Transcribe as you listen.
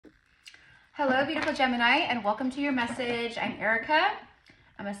Hello, beautiful Gemini, and welcome to your message. I'm Erica.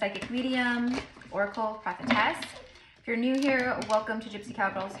 I'm a psychic medium, oracle, prophetess. If you're new here, welcome to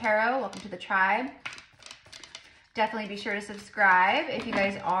GypsyCowgirlTarot. Welcome to the tribe. Definitely be sure to subscribe. If you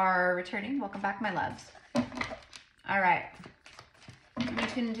guys are returning, welcome back, my loves. All right. Let me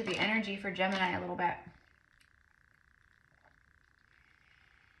tune into the energy for Gemini a little bit.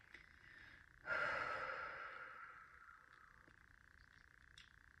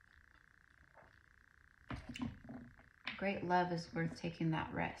 Great love is worth taking that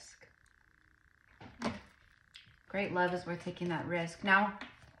risk. Great love is worth taking that risk. Now,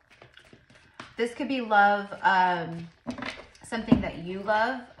 this could be love, something that you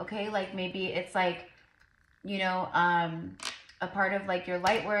love, okay? Like maybe it's like, you know, a part of like your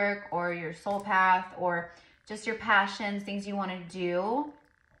light work or your soul path or just your passions, things you want to do,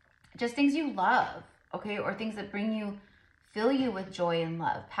 just things you love, okay? Or things that bring you, fill you with joy and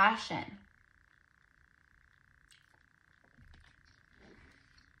love, passion.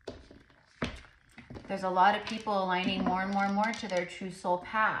 There's a lot of people aligning more and more and more to their true soul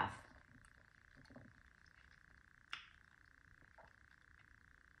path.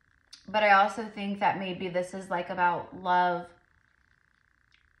 But I also think that maybe this is like about love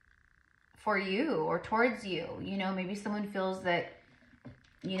for you or towards you. You know, maybe someone feels that,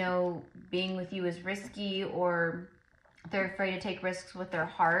 you know, being with you is risky, or they're afraid to take risks with their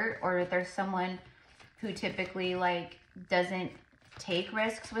heart, or there's someone who typically like doesn't take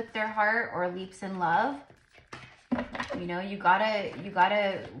risks with their heart or leaps in love. You know, you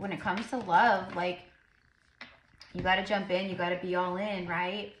gotta, when it comes to love, like, you gotta jump in, you gotta be all in,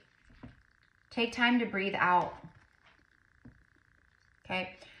 right? Take time to breathe out.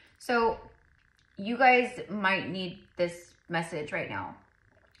 Okay, so you guys might need this message right now.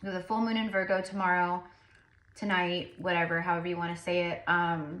 There's a full moon in Virgo tomorrow, tonight, whatever, however you want to say it.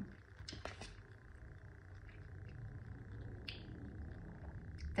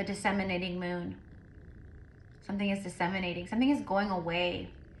 The disseminating moon. Something is disseminating. Something is going away.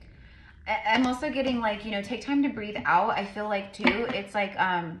 I'm also getting like, you know, take time to breathe out. I feel like too, it's like,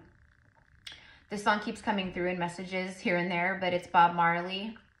 this song keeps coming through in messages here and there, but it's Bob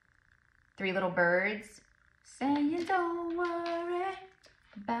Marley, Three Little Birds, saying don't worry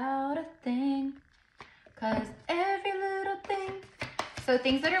about a thing, 'cause every little thing. So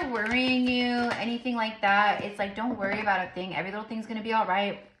things that are worrying you, anything like that, it's like, don't worry about a thing. Every little thing's going to be all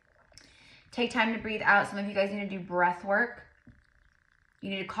right. Take time to breathe out. Some of you guys need to do breath work.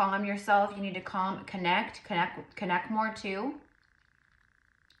 You need to calm yourself. You need to connect more too.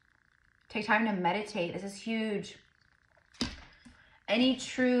 Take time to meditate. This is huge. Any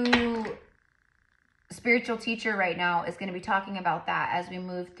true spiritual teacher right now is going to be talking about that as we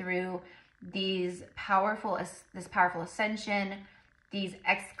move through this powerful ascension, these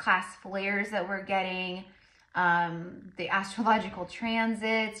X-class flares that we're getting, the astrological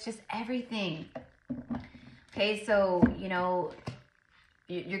transits, just everything. Okay, so, you know,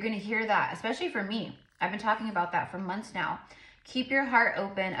 you're going to hear that, especially for me. I've been talking about that for months now. Keep your heart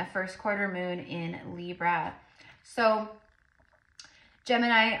open, a first quarter moon in Libra. So,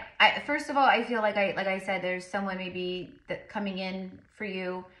 Gemini, first of all, I feel like I said, there's someone maybe that coming in for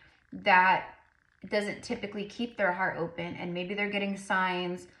you that doesn't typically keep their heart open, and maybe they're getting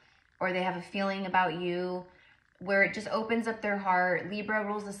signs or they have a feeling about you where it just opens up their heart. Libra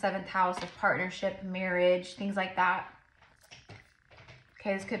rules the 7th house of partnership, marriage, things like that.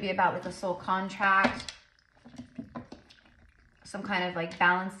 Okay, this could be about like a soul contract, some kind of like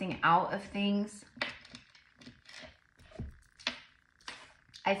balancing out of things.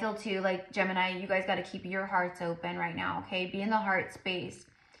 I feel too like, Gemini, you guys got to keep your hearts open right now, okay? Be in the heart space.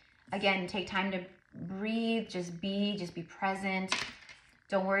 Again, take time to breathe, just be present.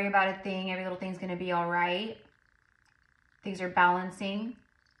 Don't worry about a thing. Every little thing's going to be all right. Things are balancing.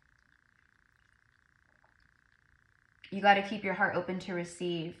 You got to keep your heart open to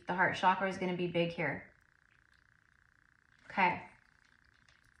receive. The heart chakra is going to be big here. Okay.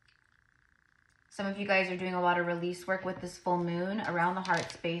 Some of you guys are doing a lot of release work with this full moon around the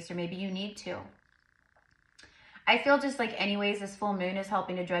heart space, or maybe you need to. I feel just like anyways, this full moon is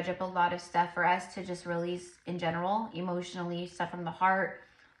helping to dredge up a lot of stuff for us to just release in general, emotionally, stuff from the heart,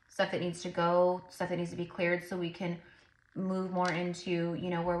 stuff that needs to go, stuff that needs to be cleared so we can move more into, you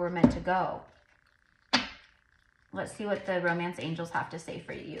know, where we're meant to go. Let's see what the romance angels have to say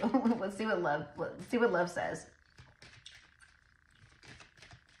for you. Let's see what love says.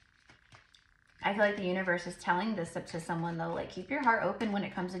 I feel like the universe is telling this up to someone though, like keep your heart open when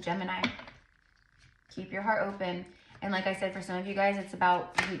it comes to Gemini. Keep your heart open. And like I said, for some of you guys, it's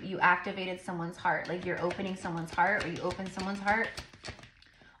about you activated someone's heart. Like you're opening someone's heart, or you open someone's heart.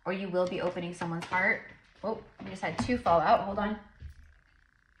 or you will be opening someone's heart. Oh, we just had 2 fall out. Hold on.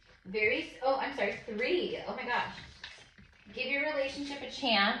 Oh, I'm sorry, 3. Oh my gosh. Give your relationship a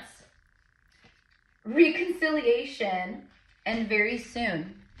chance. Reconciliation, and very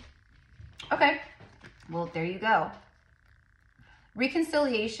soon. Okay, well, there you go.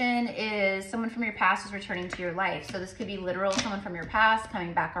 Reconciliation is someone from your past is returning to your life. So this could be literal, someone from your past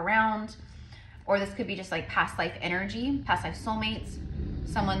coming back around, or this could be just like past life energy, past life soulmates.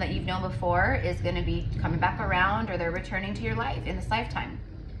 Someone that you've known before is going to be coming back around, or they're returning to your life in this lifetime.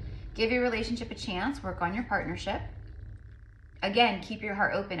 Give your relationship a chance. Work on your partnership. Again, keep your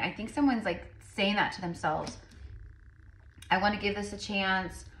heart open. I think someone's like saying that to themselves. I want to give this a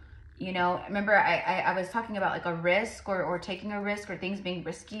chance. You know, remember I was talking about like a risk or taking a risk or things being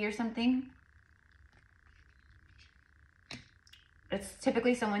risky or something. It's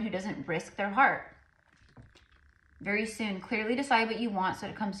typically someone who doesn't risk their heart. Very soon, clearly decide what you want so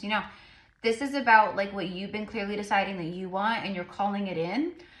it comes to you now. This is about like what you've been clearly deciding that you want, and you're calling it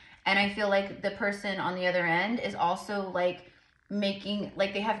in. And I feel like the person on the other end is also like making,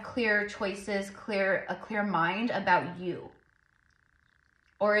 like they have clear choices, a clear mind about you.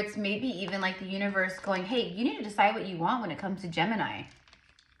 Or it's maybe even like the universe going, hey, you need to decide what you want when it comes to Gemini.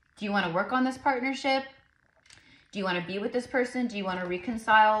 Do you want to work on this partnership? Do you want to be with this person? Do you want to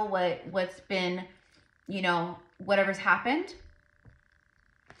reconcile what's been, you know, whatever's happened?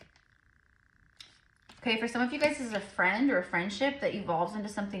 Okay, for some of you guys, this is a friend or a friendship that evolves into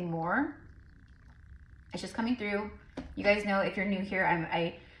something more. It's just coming through. You guys know, if you're new here,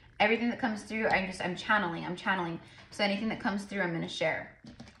 everything that comes through, I'm channeling. So anything that comes through, I'm going to share.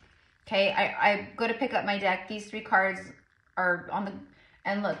 Okay, I go to pick up my deck. These 3 cards are on the,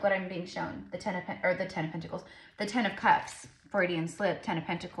 and look what I'm being shown. The 10 of Pentacles, the 10 of Cups, Freudian slip, 10 of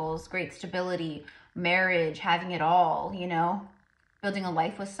Pentacles, great stability, marriage, having it all, you know, building a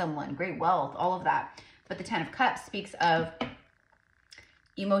life with someone, great wealth, all of that. But the 10 of Cups speaks of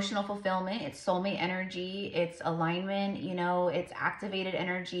emotional fulfillment. It's soulmate energy. It's alignment, you know, it's activated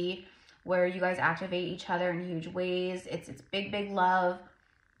energy where you guys activate each other in huge ways. It's big, big love.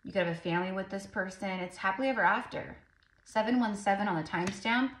 You could have a family with this person. It's happily ever after. 717 on the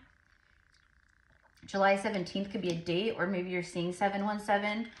timestamp. July 17th could be a date, or maybe you're seeing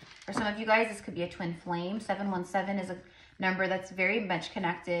 717. For some of you guys, this could be a twin flame. 717 is a number that's very much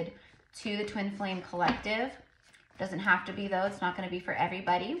connected to the twin flame collective. Doesn't have to be, though. It's not going to be for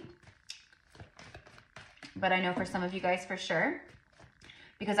everybody. But I know for some of you guys for sure.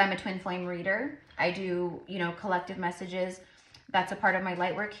 Because I'm a twin flame reader. I do, you know, collective messages. That's a part of my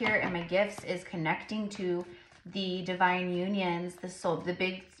light work here. And my gifts is connecting to the divine unions, the soul, the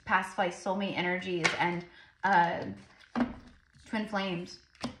big past life soulmate energies, and twin flames.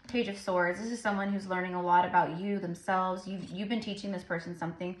 Page of Swords. This is someone who's learning a lot about you, themselves. You've been teaching this person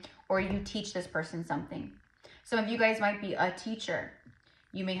something, or you teach this person something. Some of you guys might be a teacher.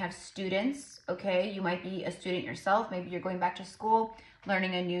 You may have students, okay? You might be a student yourself. Maybe you're going back to school,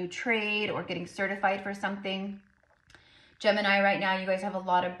 learning a new trade, or getting certified for something. Gemini, right now, you guys have a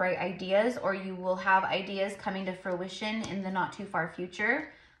lot of bright ideas, or you will have ideas coming to fruition in the not too far future.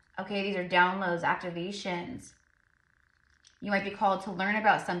 Okay, these are downloads, activations. You might be called to learn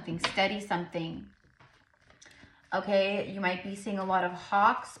about something, study something. Okay, you might be seeing a lot of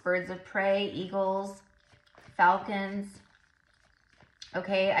hawks, birds of prey, eagles, falcons.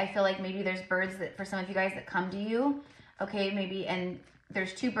 Okay, I feel like maybe there's birds that for some of you guys that come to you. Okay, maybe, and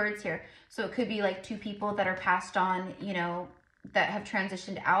there's 2 birds here. So it could be like 2 people that are passed on, you know, that have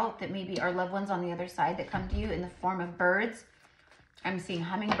transitioned out, that maybe are loved ones on the other side that come to you in the form of birds. I'm seeing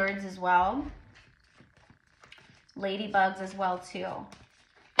hummingbirds as well. Ladybugs as well too.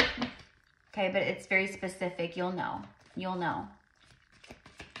 Okay, but it's very specific. You'll know. You'll know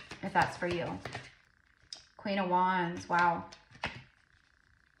if that's for you. Queen of Wands. Wow.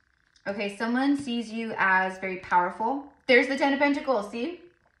 Okay, someone sees you as very powerful. There's the 10 of Pentacles, see?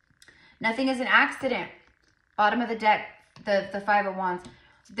 Nothing is an accident. Bottom of the deck, the 5 of Wands.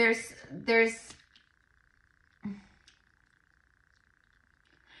 This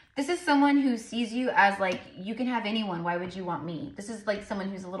is someone who sees you as like, you can have anyone. Why would you want me? This is like someone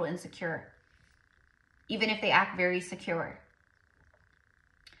who's a little insecure. Even if they act very secure.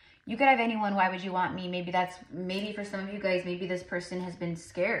 You could have anyone. Why would you want me? Maybe for some of you guys, maybe this person has been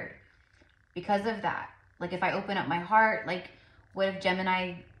scared because of that. Like if I open up my heart, like what if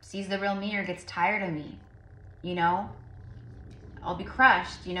Gemini sees the real me or gets tired of me? You know, I'll be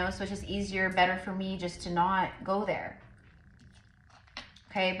crushed, you know, so it's just easier, better for me just to not go there.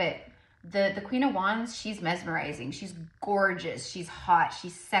 Okay, but the Queen of Wands, she's mesmerizing. She's gorgeous. She's hot.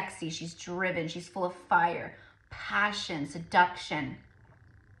 She's sexy. She's driven. She's full of fire, passion, seduction.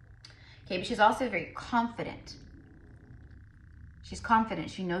 Okay, but she's also very confident. She's confident.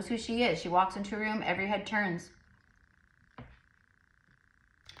 She knows who she is. She walks into a room, every head turns.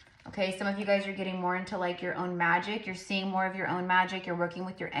 Okay, some of you guys are getting more into like your own magic. You're seeing more of your own magic. You're working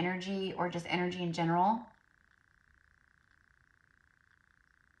with your energy or just energy in general.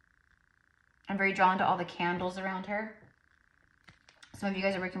 I'm very drawn to all the candles around her. Some of you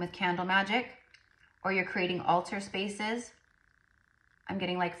guys are working with candle magic, or you're creating altar spaces. I'm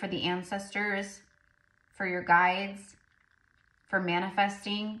getting like for the ancestors, for your guides, for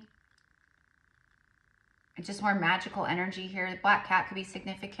manifesting. It's just more magical energy here. The black cat could be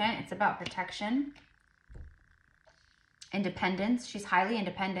significant. It's about protection. Independence. She's highly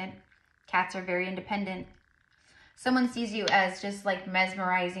independent. Cats are very independent. Someone sees you as just like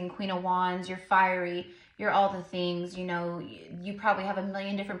mesmerizing, Queen of Wands. You're fiery. You're all the things. You know, you probably have a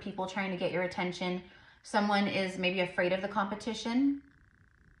million different people trying to get your attention. Someone is maybe afraid of the competition.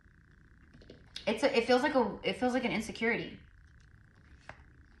 It feels like an insecurity.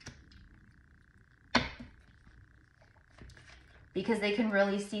 Because they can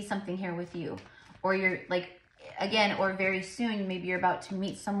really see something here with you. Or you're like, again, or very soon, maybe you're about to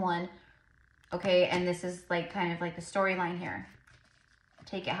meet someone. Okay, and this is like kind of like the storyline here.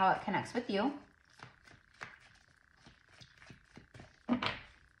 Take it how it connects with you.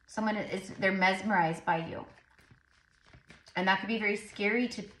 Someone is, they're mesmerized by you. And that could be very scary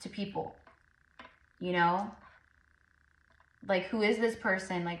to people. You know? Like, who is this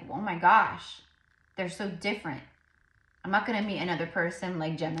person? Like, oh my gosh, they're so different. I'm not going to meet another person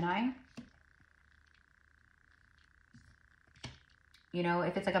like Gemini. You know,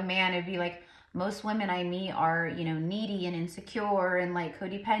 if it's like a man, it'd be like, most women I meet are, you know, needy and insecure and like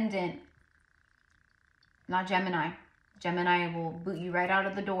codependent. Not Gemini. Gemini will boot you right out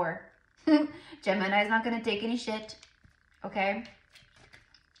of the door. Gemini's not going to take any shit. Okay?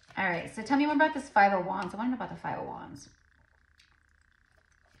 All right. So tell me more about this Five of Wands. I want to know about the Five of Wands.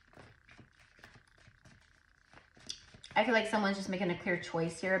 I feel like someone's just making a clear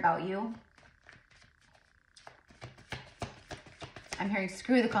choice here about you. I'm hearing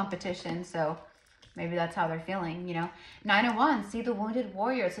screw the competition, so maybe that's how they're feeling, you know. Nine of Wands, see the wounded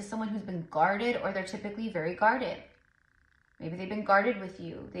warrior. This is someone who's been guarded, or they're typically very guarded. Maybe they've been guarded with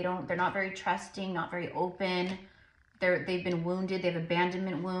you. They're not very trusting, not very open. They've been wounded. They have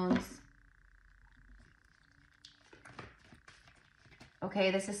abandonment wounds. Okay,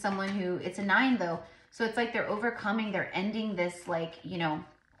 this is someone who, it's a 9 though. So it's like they're overcoming, they're ending this like, you know,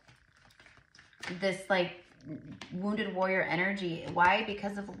 this like wounded warrior energy. Why?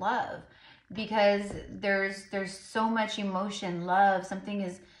 Because of love. Because there's so much emotion, love, something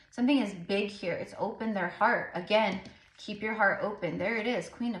is big here. It's opened their heart. Again, keep your heart open. There it is,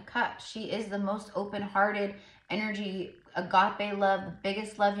 Queen of Cups. She is the most open-hearted energy, agape love, the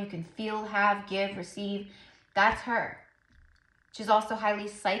biggest love you can feel, have, give, receive. That's her. She's also highly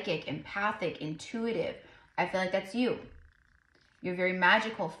psychic, empathic, intuitive. I feel like that's you. You're very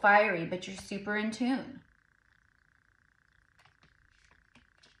magical, fiery, but you're super in tune.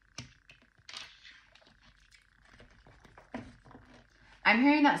 I'm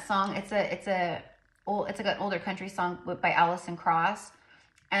hearing that song. It's like an older country song by Alison Krauss,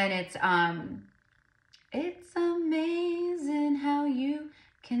 and it's amazing how you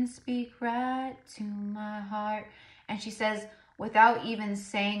can speak right to my heart. And she says, without even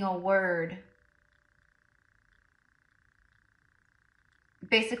saying a word,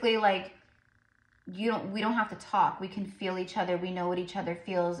 basically like we don't have to talk. We can feel each other. We know what each other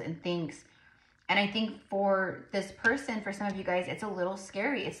feels and thinks. And I think for this person, for some of you guys, it's a little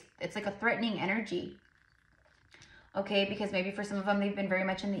scary. It's like a threatening energy. Okay, because maybe for some of them, they've been very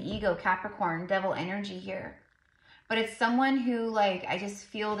much in the ego, Capricorn, devil energy here. But it's someone who, like, I just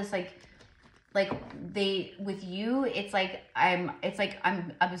feel this like with you, it's like I'm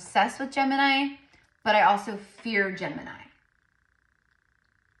obsessed with Gemini, but I also fear Gemini.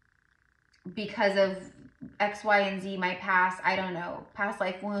 Because of X, Y, and Z, my past, I don't know, past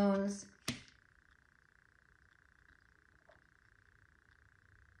life wounds.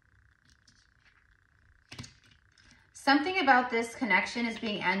 Something about this connection is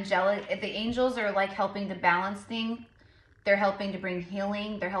being angelic. If the angels are like helping to balance things, they're helping to bring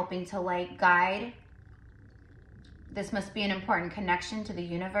healing. They're helping to like guide. This must be an important connection to the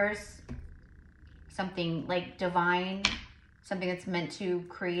universe. Something like divine. Something that's meant to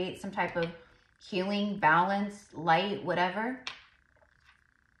create some type of healing, balance, light, whatever.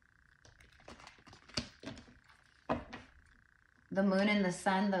 The moon and the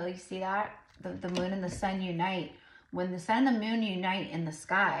sun, though, you see that? The moon and the sun unite. When the sun and the moon unite in the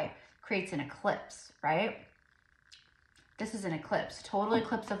sky, creates an eclipse, right? This is an eclipse, total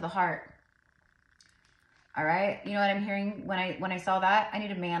eclipse of the heart. All right. You know what I'm hearing when I saw that? I need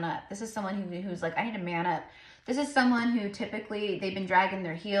to man up. This is someone who's like, I need to man up. This is someone who typically they've been dragging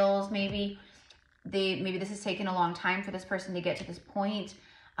their heels. Maybe this has taken a long time for this person to get to this point.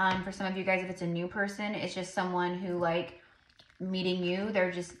 For some of you guys, if it's a new person, it's just someone who, like, meeting you,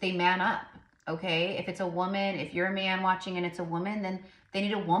 they man up. Okay. If it's a woman, if you're a man watching and it's a woman, then they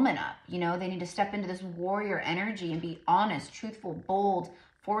need a woman up. You know, they need to step into this warrior energy and be honest, truthful, bold,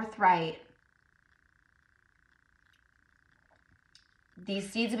 forthright. These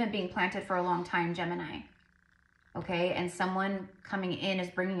seeds have been being planted for a long time, Gemini. Okay, and someone coming in is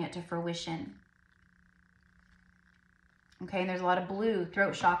bringing it to fruition. Okay, and there's a lot of blue,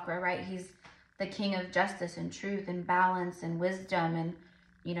 throat chakra, right? He's the king of justice and truth and balance and wisdom and,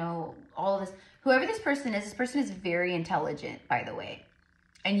 you know, all of this. Whoever this person is very intelligent, by the way.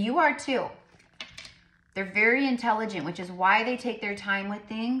 And you are too. They're very intelligent, which is why they take their time with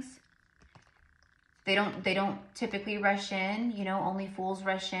things. They don't typically rush in, you know, only fools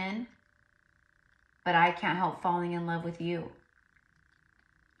rush in. But I can't help falling in love with you.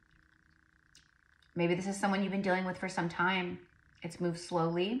 Maybe this is someone you've been dealing with for some time. It's moved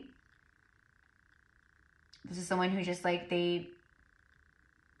slowly. This is someone who just like, they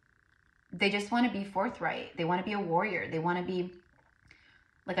just want to be forthright. They want to be a warrior. They want to be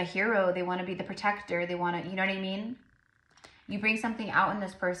like a hero. They want to be the protector. They want to, you know what I mean? You bring something out in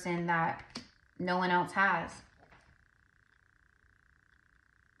this person that no one else has.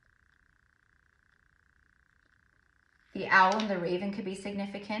 The owl and the raven could be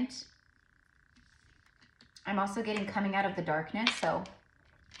significant. I'm also getting coming out of the darkness. So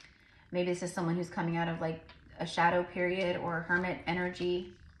maybe this is someone who's coming out of like a shadow period or hermit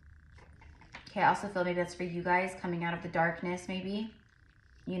energy. Okay, I also feel maybe that's for you guys, coming out of the darkness maybe.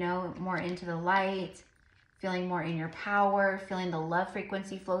 You know, more into the light, feeling more in your power, feeling the love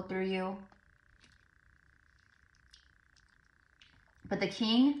frequency flow through you. But the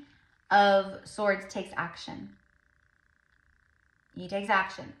King of Swords takes action. He takes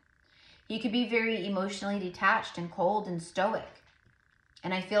action. He could be very emotionally detached and cold and stoic.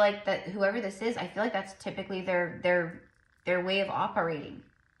 And I feel like that whoever this is, I feel like that's typically their way of operating.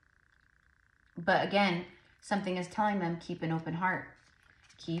 But again, something is telling them, keep an open heart.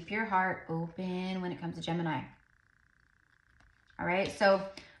 Keep your heart open when it comes to Gemini. All right, so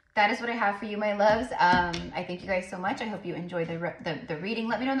that is what I have for you, my loves. I thank you guys so much. I hope you enjoyed the reading.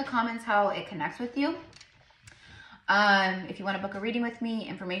 Let me know in the comments how it connects with you. If you want to book a reading with me,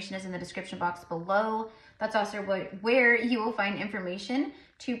 information is in the description box below. That's also where you will find information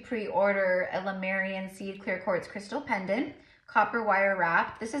to pre-order a Lemurian seed clear quartz crystal pendant, copper wire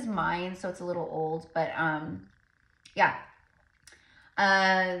wrap. This is mine, so it's a little old, but yeah.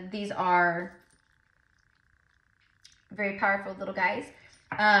 These are very powerful little guys.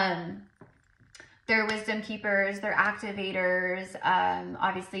 They're wisdom keepers, they're activators,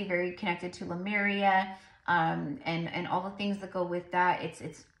 obviously very connected to Lemuria, and all the things that go with that.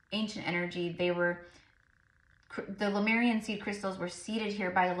 It's ancient energy. The Lemurian seed crystals were seeded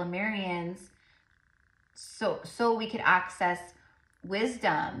here by the Lemurians so we could access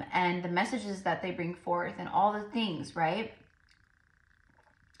wisdom and the messages that they bring forth and all the things, right?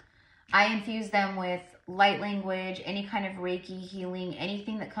 I infuse them with light language, any kind of Reiki healing,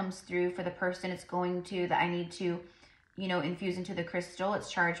 anything that comes through for the person it's going to, that I need to, you know, infuse into the crystal.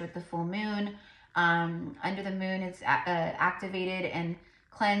 It's charged with the full moon. Under the moon, it's activated and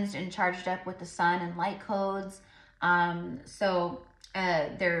cleansed and charged up with the sun and light codes.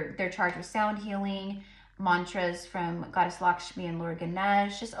 They're charged with sound healing, mantras from Goddess Lakshmi and Lord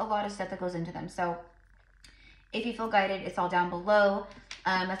Ganesh, just a lot of stuff that goes into them. So if you feel guided, it's all down below.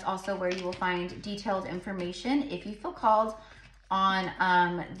 That's also where you will find detailed information. If you feel called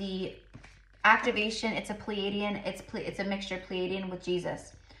on the activation, it's a Pleiadian, it's a mixture Pleiadian with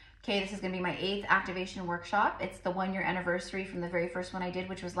Jesus. Okay, this is going to be my 8th activation workshop. It's the 1-year anniversary from the very first one I did,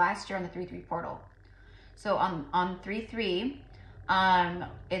 which was last year on the 3/3 portal. So on 3/3,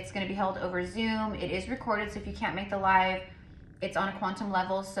 it's going to be held over Zoom. It is recorded, so if you can't make the live, it's on a quantum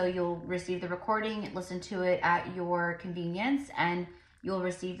level, so you'll receive the recording, listen to it at your convenience, and you'll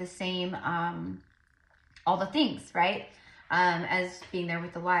receive the same, all the things, right, as being there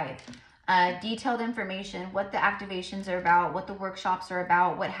with the live. Detailed information, what the activations are about, what the workshops are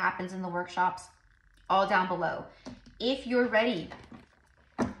about, what happens in the workshops, all down below. If you're ready,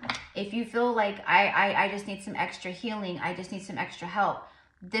 if you feel like I just need some extra healing, I just need some extra help,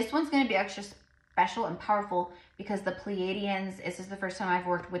 this one's going to be extra special and powerful because the Pleiadians, this is the first time I've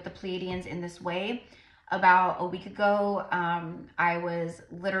worked with the Pleiadians in this way. About a week ago, I was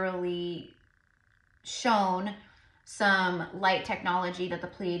literally shown some light technology that the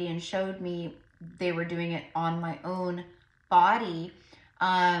Pleiadians showed me they were doing it on my own body.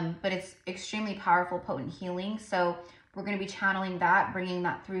 But it's extremely powerful, potent healing. So we're going to be channeling that, bringing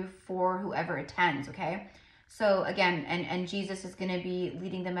that through for whoever attends, okay? So again, and Jesus is going to be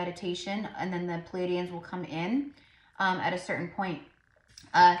leading the meditation, and then the Pleiadians will come in at a certain point.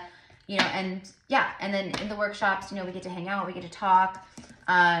 You know, and yeah, and then in the workshops, you know, we get to hang out, we get to talk.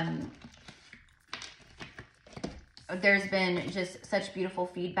 There's been just such beautiful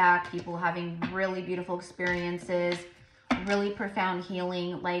feedback, people having really beautiful experiences, really profound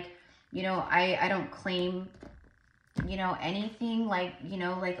healing. Like, you know, I don't claim, you know, anything like, you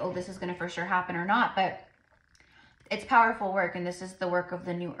know, like, oh, this is going to for sure happen or not, but it's powerful work. And this is the work of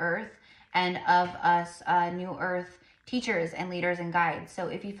the new earth and of us new earth teachers and leaders and guides. So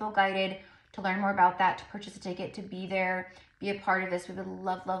if you feel guided to learn more about that, to purchase a ticket, to be there, be a part of this, we would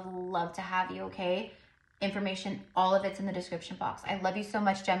love, love, love to have you, okay? Information, all of it's in the description box. I love you so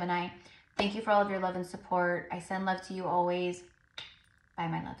much, Gemini. Thank you for all of your love and support. I send love to you always. Bye,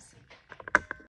 my loves.